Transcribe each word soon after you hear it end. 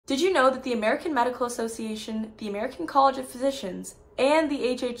Did you know that the American Medical Association, the American College of Physicians, and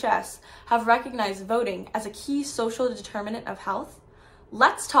the HHS have recognized voting as a key social determinant of health?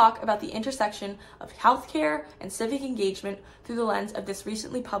 Let's talk about the intersection of healthcare and civic engagement through the lens of this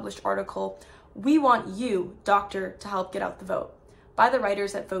recently published article, "We Want You, Doctor, to Help Get Out the Vote," by the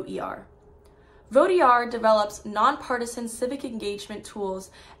writers at Vot-ER. Vot-ER develops nonpartisan civic engagement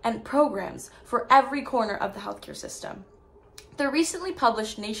tools and programs for every corner of the healthcare system. The recently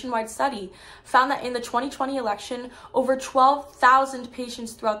published nationwide study found that in the 2020 election, over 12,000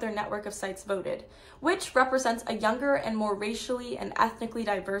 patients throughout their network of sites voted, which represents a younger and more racially and ethnically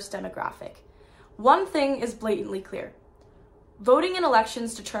diverse demographic. One thing is blatantly clear. Voting in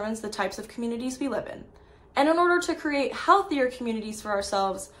elections determines the types of communities we live in. And in order to create healthier communities for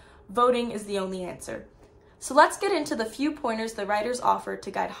ourselves, voting is the only answer. So let's get into the few pointers the writers offer to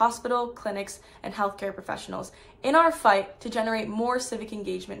guide hospital, clinics, and healthcare professionals in our fight to generate more civic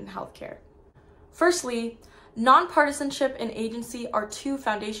engagement in healthcare. Firstly, nonpartisanship and agency are two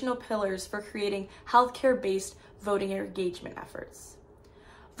foundational pillars for creating healthcare-based voting engagement efforts.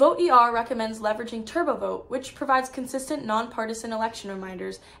 Vot-ER recommends leveraging TurboVote, which provides consistent nonpartisan election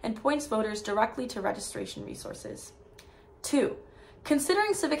reminders and points voters directly to registration resources. 2.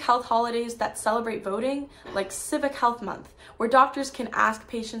 Considering civic health holidays that celebrate voting, like Civic Health Month, where doctors can ask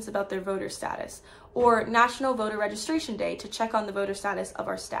patients about their voter status, or National Voter Registration Day to check on the voter status of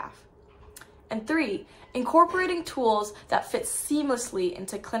our staff. And 3, incorporating tools that fit seamlessly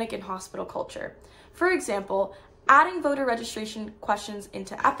into clinic and hospital culture. For example, adding voter registration questions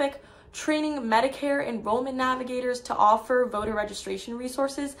into Epic, training Medicare enrollment navigators to offer voter registration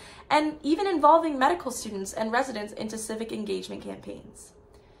resources, and even involving medical students and residents into civic engagement campaigns.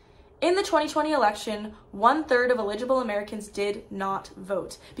 In the 2020 election, 1/3 of eligible Americans did not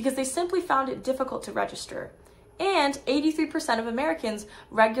vote because they simply found it difficult to register, and 83% of Americans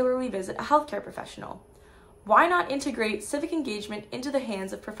regularly visit a healthcare professional. Why not integrate civic engagement into the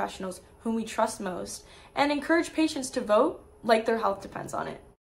hands of professionals whom we trust most and encourage patients to vote like their health depends on it?